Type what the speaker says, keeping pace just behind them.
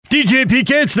DJ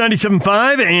PK, it's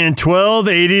 97.5 and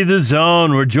 1280 The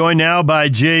Zone. We're joined now by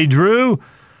Jay Drew,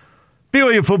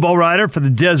 BYU football writer for the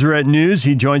Deseret News.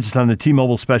 He joins us on the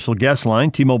T-Mobile special guest line.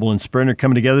 T-Mobile and Sprint are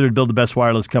coming together to build the best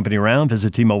wireless company around.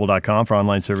 Visit T-Mobile.com for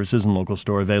online services and local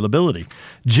store availability.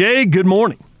 Jay, good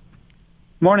morning.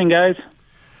 Morning, guys.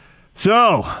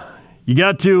 So, you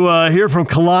got to hear from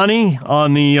Kalani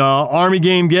on the Army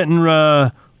game getting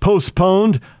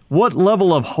postponed. What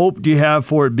level of hope do you have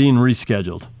for it being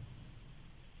rescheduled?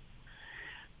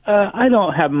 I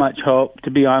don't have much hope,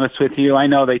 to be honest with you. I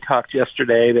know they talked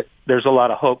yesterday that there's a lot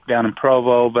of hope down in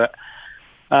Provo, but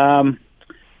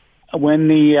when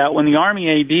the Army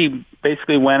AD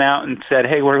basically went out and said,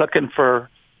 "Hey, we're looking for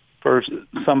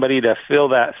somebody to fill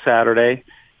that Saturday,"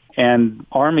 and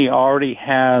Army already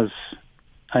has,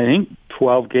 I think,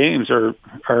 12 games, or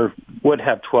would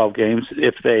have 12 games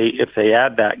if they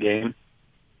add that game.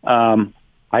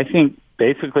 I think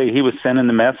basically he was sending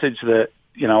the message that,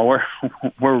 you know,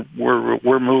 we're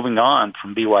moving on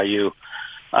from BYU.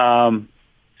 What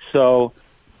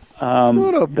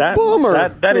a bummer!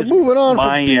 That is moving on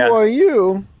from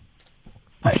BYU.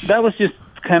 That was just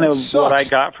kind of what I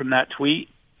got from that tweet.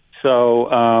 So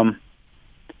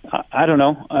I don't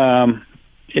know.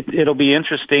 It'll be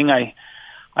interesting. I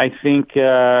think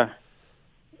there'll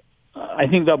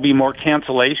be more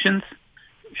cancellations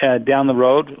down the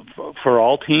road for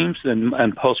all teams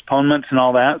and postponements and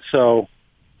all that. So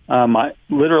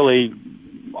literally,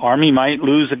 Army might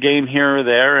lose a game here or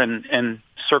there and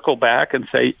circle back and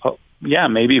say, oh, yeah,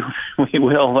 maybe we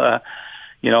will,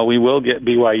 we will get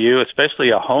BYU,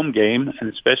 especially a home game,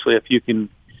 and especially if you can,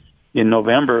 in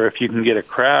November, if you can get a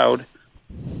crowd,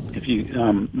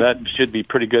 that should be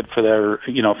pretty good for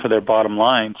their bottom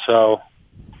line. So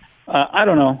I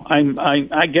don't know.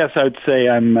 I guess I would say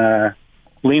I'm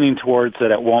leaning towards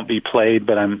that it won't be played,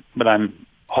 but I'm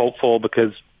hopeful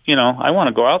because, I want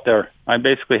to go out there. I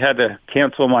basically had to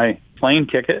cancel my plane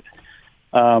ticket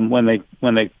when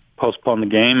they postponed the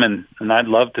game, and I'd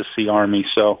love to see Army.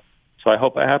 So I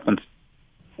hope it happens.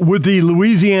 With the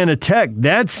Louisiana Tech,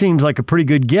 that seems like a pretty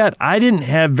good get. I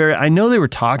know they were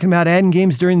talking about adding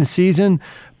games during the season,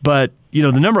 but the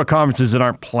number of conferences that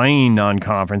aren't playing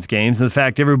non-conference games and the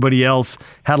fact everybody else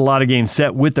had a lot of games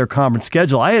set with their conference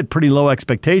schedule, I had pretty low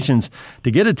expectations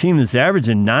to get a team that's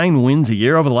averaging 9 wins a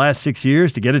year over the last 6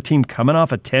 years, to get a team coming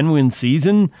off a 10-win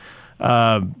season.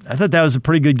 I thought that was a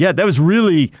pretty good get. That was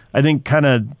really, I think, kind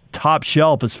of top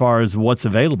shelf as far as what's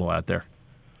available out there.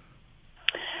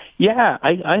 Yeah,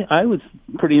 I was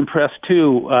pretty impressed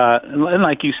too. And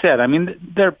like you said, I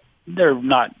mean, they're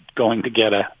not going to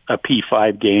get a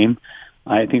P5 game.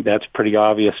 I think that's pretty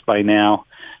obvious by now.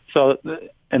 So,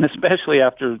 and especially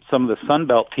after some of the Sun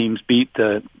Belt teams beat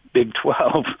the Big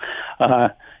 12,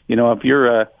 if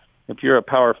you're a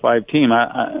Power 5 team,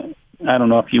 I don't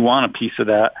know if you want a piece of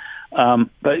that.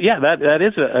 But yeah, that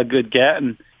is a good get,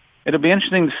 and it'll be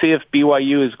interesting to see if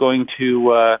BYU is going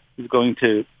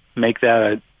to make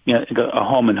that a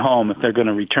home and home if they're going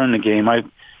to return the game. I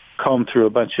combed through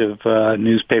a bunch of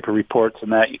newspaper reports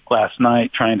and that last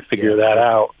night trying to figure that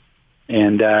out,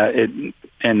 and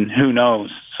who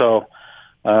knows. So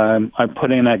I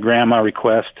put in a grandma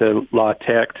request to La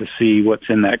Tech to see what's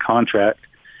in that contract.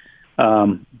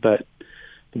 But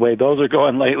the way those are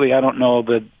going lately, I don't know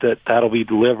that'll be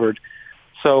delivered.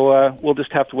 So we'll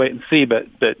just have to wait and see. But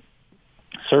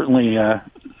certainly a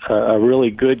really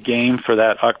good game for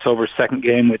that October 2nd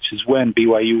game, which is when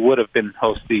BYU would have been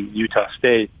hosting Utah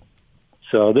State.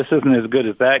 So this isn't as good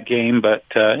as that game, but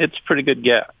it's a pretty good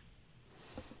get.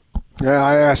 Yeah,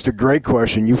 I asked a great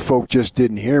question. You folk just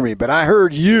didn't hear me, but I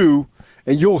heard you,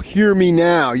 and you'll hear me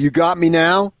now. You got me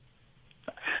now?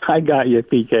 I got you,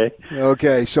 PK.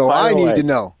 Okay, so I need to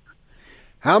know.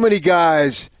 How many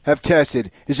guys have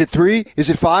tested? Is it 3?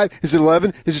 Is it 5? Is it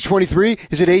 11? Is it 23?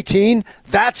 Is it 18?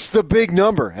 That's the big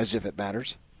number, as if it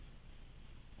matters.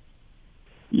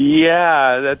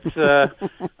 Yeah, that's.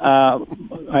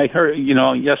 I heard.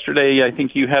 Yesterday, I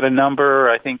think you had a number.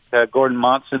 I think Gordon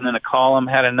Monson in a column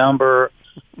had a number.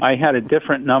 I had a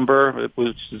different number,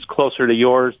 which is closer to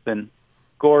yours than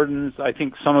Gordon's. I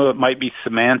think some of it might be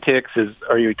semantics.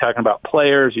 Are you talking about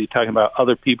players? Are you talking about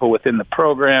other people within the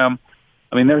program?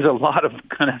 I mean, there's a lot of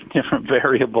kind of different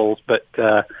variables, but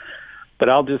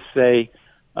I'll just say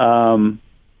that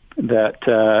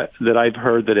I've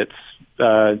heard that it's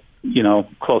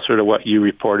closer to what you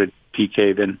reported,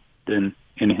 PK, than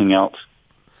anything else.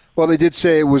 Well, they did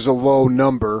say it was a low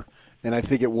number, and I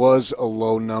think it was a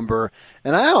low number.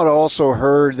 And I had also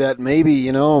heard that maybe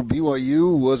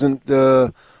BYU wasn't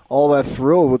all that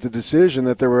thrilled with the decision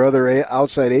that there were other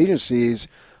outside agencies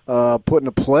putting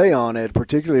a play on it,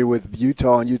 particularly with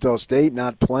Utah and Utah State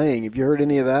not playing. Have you heard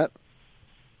any of that?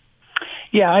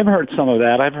 Yeah, I've heard some of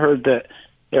that. I've heard that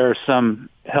there are some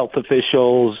health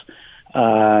officials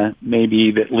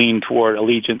maybe that lean toward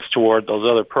allegiance toward those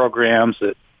other programs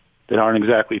that aren't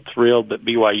exactly thrilled that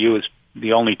BYU is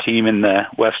the only team in the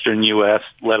western U.S.,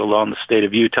 let alone the state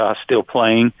of Utah, still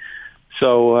playing.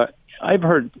 So I've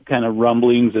heard kind of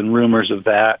rumblings and rumors of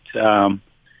that.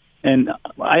 And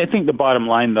I think the bottom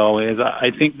line, though, is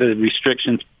I think the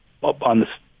restrictions on this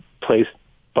placed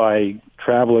by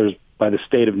travelers by the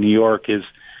state of New York is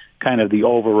kind of the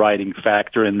overriding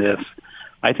factor in this.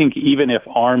 I think even if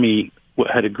Army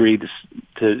had agreed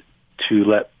to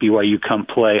let BYU come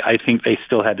play, I think they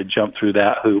still had to jump through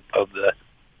that hoop of the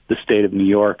state of New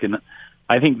York. And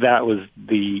I think that was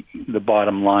the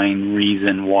bottom line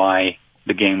reason why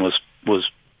the game was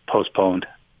postponed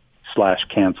 /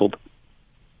 canceled.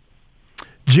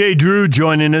 Jay Drew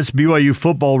joining us, BYU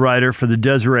football writer for the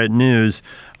Deseret News.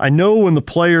 I know when the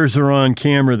players are on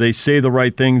camera, they say the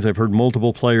right things. I've heard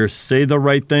multiple players say the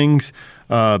right things.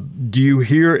 Do you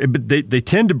hear? But they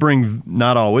tend to bring,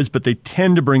 not always, but they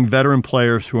tend to bring veteran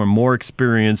players who are more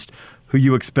experienced, who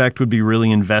you expect would be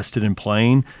really invested in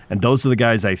playing. And those are the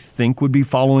guys I think would be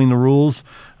following the rules.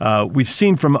 We've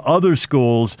seen from other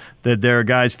schools that there are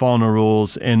guys following the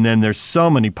rules, and then there's so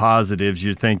many positives.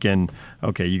 You're thinking,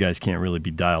 okay, you guys can't really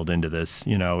be dialed into this.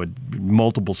 You know,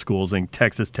 multiple schools, I think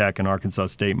Texas Tech and Arkansas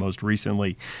State most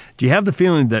recently. Do you have the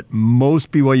feeling that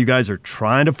most BYU guys are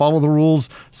trying to follow the rules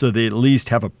so they at least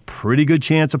have a pretty good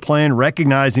chance of playing,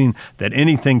 recognizing that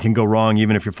anything can go wrong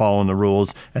even if you're following the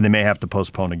rules, and they may have to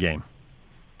postpone a game?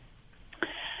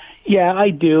 Yeah, I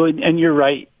do, and you're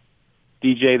right,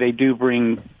 DJ. They do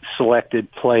bring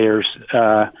selected players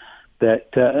that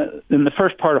in the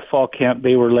first part of fall camp,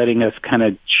 they were letting us kind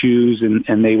of choose,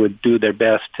 and they would do their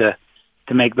best to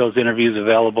make those interviews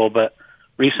available. But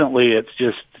recently, it's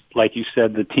just, like you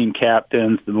said, the team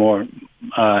captains, the more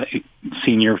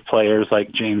senior players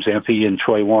like James Empey and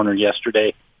Troy Warner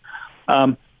yesterday.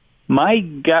 My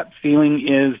gut feeling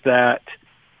is that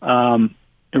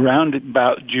around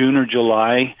about June or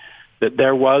July, that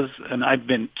there was,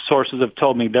 and sources have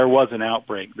told me there was an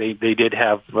outbreak. They did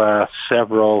have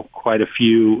quite a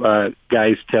few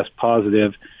guys test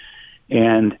positive,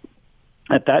 and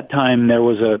at that time there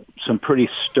was some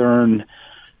pretty stern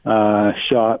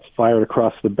shots fired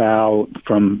across the bow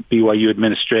from BYU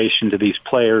administration to these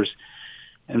players.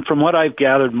 And from what I've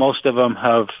gathered, most of them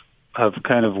have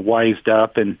kind of wised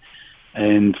up and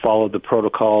followed the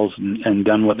protocols and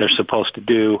done what they're supposed to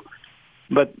do.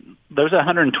 But there's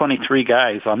 123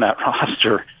 guys on that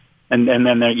roster. And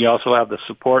then you also have the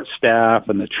support staff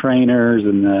and the trainers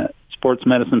and the sports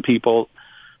medicine people.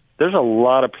 There's a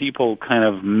lot of people kind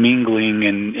of mingling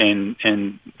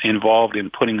and involved in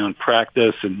putting on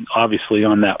practice and obviously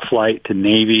on that flight to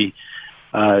Navy.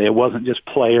 It wasn't just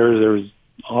players. There was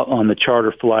on the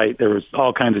charter flight. There was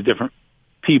all kinds of different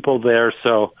people there.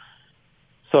 So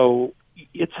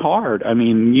it's hard. I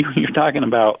mean, you're talking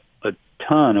about a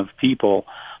ton of people,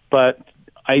 but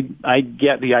I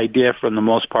get the idea from the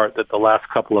most part that the last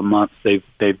couple of months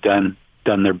they've done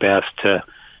their best to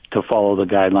follow the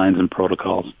guidelines and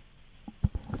protocols.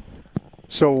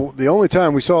 So the only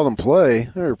time we saw them play,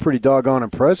 they were pretty doggone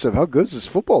impressive. How good is this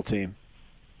football team?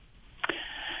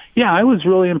 Yeah, I was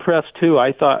really impressed too.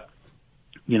 I thought,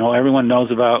 everyone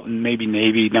knows about maybe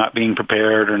Navy not being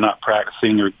prepared or not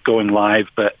practicing or going live,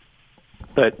 but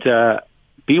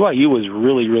BYU was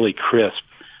really, really crisp.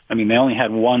 I mean, they only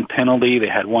had one penalty. They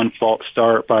had one false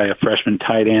start by a freshman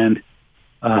tight end.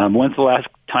 When's the last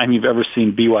time you've ever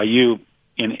seen BYU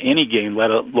in any game, let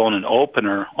alone an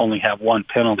opener, only have one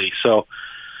penalty? So,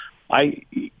 I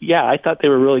thought they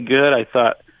were really good. I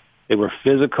thought they were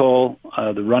physical.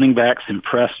 The running backs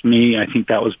impressed me. I think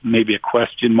that was maybe a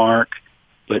question mark,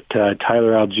 but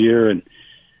Tyler Algier and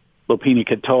Lopini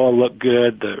Katoa looked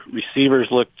good. The receivers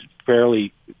looked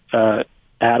fairly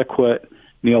adequate.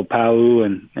 Neil Pau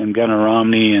and Gunnar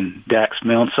Romney and Dax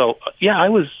Milne. So I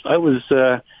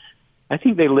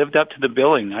think they lived up to the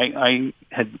billing. I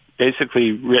had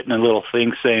basically written a little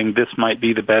thing saying this might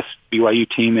be the best BYU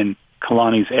team in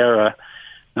Kalani's era,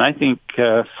 and I think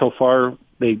so far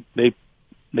they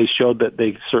showed that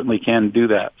they certainly can do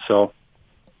that. So,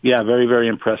 yeah, very, very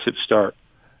impressive start.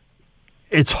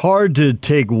 It's hard to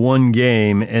take one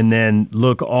game and then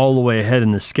look all the way ahead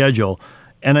in the schedule.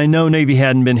 And I know Navy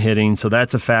hadn't been hitting, so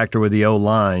that's a factor with the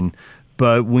O-line.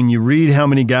 But when you read how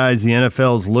many guys the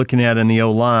NFL is looking at in the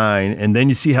O-line, and then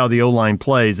you see how the O-line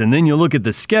plays, and then you look at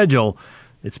the schedule,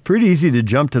 it's pretty easy to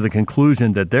jump to the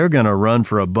conclusion that they're going to run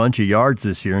for a bunch of yards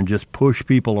this year and just push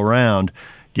people around.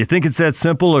 Do you think it's that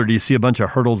simple, or do you see a bunch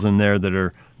of hurdles in there that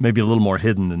are maybe a little more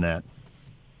hidden than that?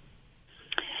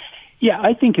 Yeah,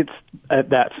 I think it's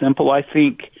that simple. I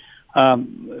think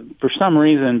for some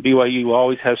reason BYU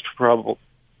always has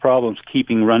problems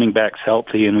keeping running backs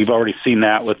healthy, and we've already seen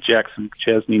that with Jackson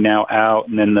Chesney now out,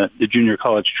 and then the junior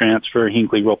college transfer,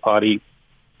 Hinckley Ropati,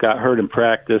 got hurt in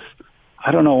practice.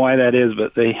 I don't know why that is,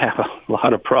 but they have a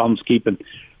lot of problems keeping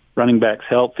running backs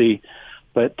healthy.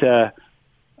 But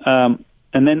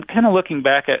and then kind of looking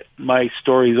back at my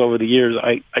stories over the years,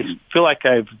 I feel like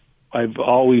I've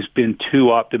always been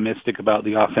too optimistic about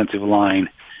the offensive line,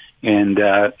 and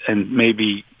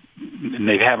maybe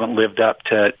they haven't lived up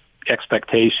to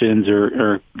expectations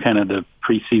or kind of the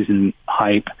preseason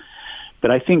hype. But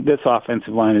I think this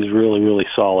offensive line is really, really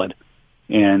solid.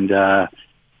 And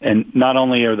not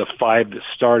only are the 5 that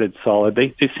started solid,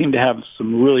 they seem to have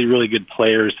some really, really good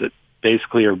players that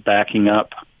basically are backing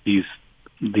up these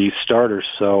starters.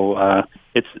 So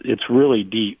it's really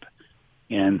deep.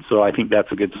 And so I think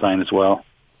that's a good sign as well.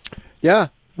 Yeah.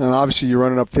 And obviously you're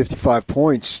running up 55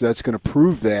 points. That's going to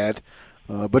prove that.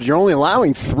 But you're only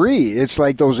allowing 3. It's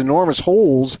like those enormous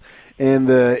holes in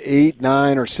the 8,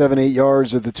 9, or 7, 8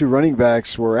 yards that the 2 running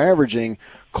backs were averaging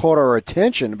caught our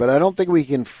attention. But I don't think we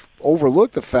can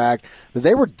overlook the fact that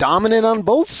they were dominant on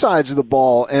both sides of the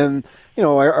ball. And, you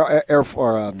know, not Air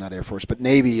Force, but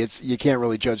Navy, you can't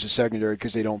really judge the secondary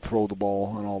because they don't throw the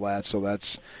ball and all that. So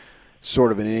that's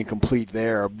sort of an incomplete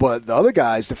there. But the other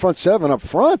guys, the front 7 up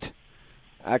front,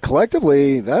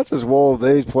 collectively, that's as well as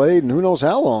they've played in who knows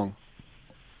how long.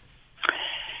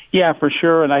 Yeah, for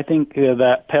sure. And I think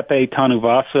that Pepe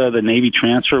Tanuvasa, the Navy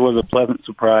transfer, was a pleasant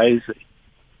surprise.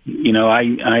 You know, I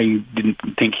didn't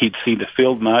think he'd see the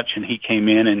field much, and he came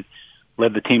in and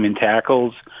led the team in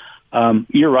tackles.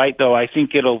 You're right, though. I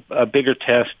think it'll a bigger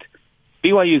test.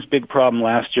 BYU's big problem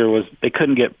last year was they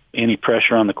couldn't get any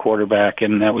pressure on the quarterback,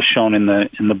 and that was shown in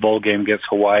the bowl game against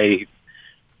Hawaii,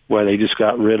 where they just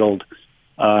got riddled.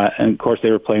 And of course,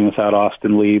 they were playing without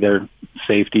Austin Lee, their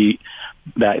safety,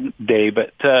 that day.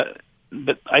 But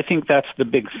I think that's the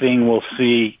big thing we'll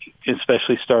see,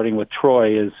 especially starting with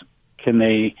Troy, is can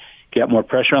they get more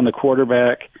pressure on the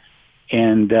quarterback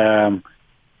and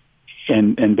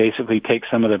basically take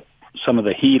some of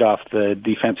the heat off the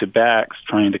defensive backs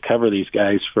trying to cover these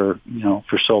guys for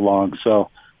so long. So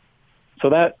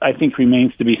that I think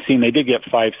remains to be seen. They did get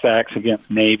 5 sacks against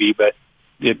Navy, but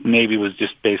Navy was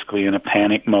just basically in a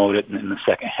panic mode in the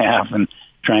second half and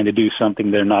trying to do something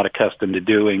they're not accustomed to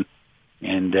doing,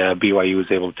 and BYU was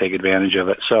able to take advantage of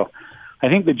it. So I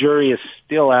think the jury is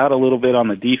still out a little bit on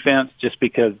the defense, just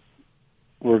because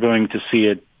we're going to see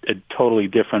a totally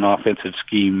different offensive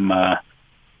scheme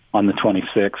on the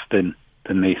 26th than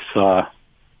they saw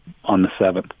on the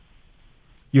 7th.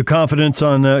 You confident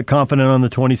on the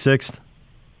 26th?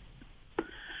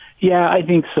 Yeah, I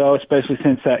think so, especially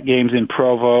since that game's in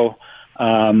Provo.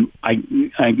 I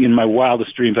in my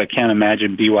wildest dreams, I can't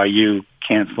imagine BYU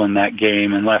canceling that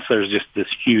game unless there's just this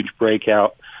huge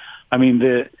breakout. I mean,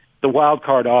 the wild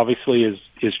card obviously is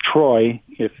Troy.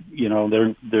 If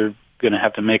they're going to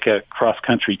have to make a cross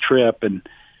country trip, and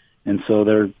so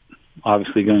they're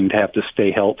obviously going to have to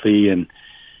stay healthy and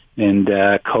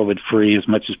COVID free as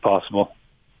much as possible.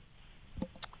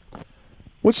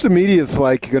 What's the media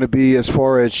like going to be as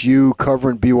far as you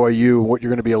covering BYU, what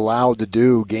you're going to be allowed to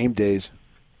do game days?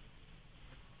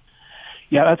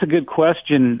 Yeah, that's a good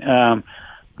question.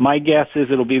 My guess is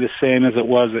it'll be the same as it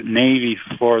was at Navy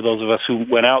for those of us who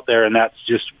went out there, and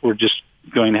we're just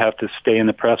going to have to stay in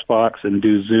the press box and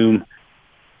do Zoom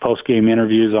post-game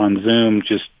interviews on Zoom,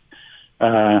 just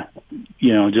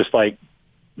like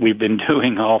we've been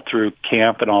doing all through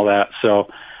camp and all that. So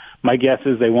my guess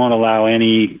is they won't allow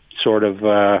any sort of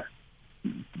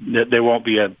there won't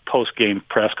be a post-game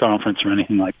press conference or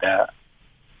anything like that.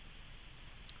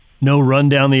 No run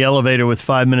down the elevator with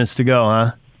 5 minutes to go,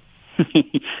 huh?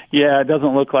 Yeah, it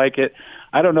doesn't look like it.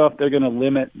 I don't know if they're going to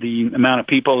limit the amount of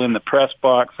people in the press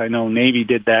box. I know Navy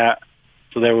did that.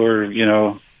 So there were,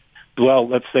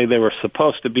 let's say they were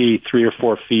supposed to be 3 or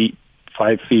 4 feet,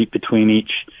 5 feet between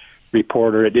each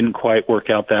reporter. It didn't quite work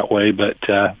out that way, but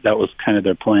that was kind of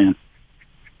their plan.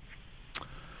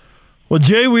 Well,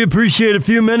 Jay, we appreciate a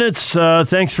few minutes.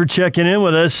 Thanks for checking in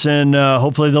with us, and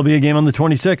hopefully there'll be a game on the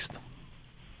 26th.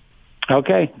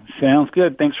 Okay, sounds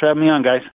good. Thanks for having me on, guys.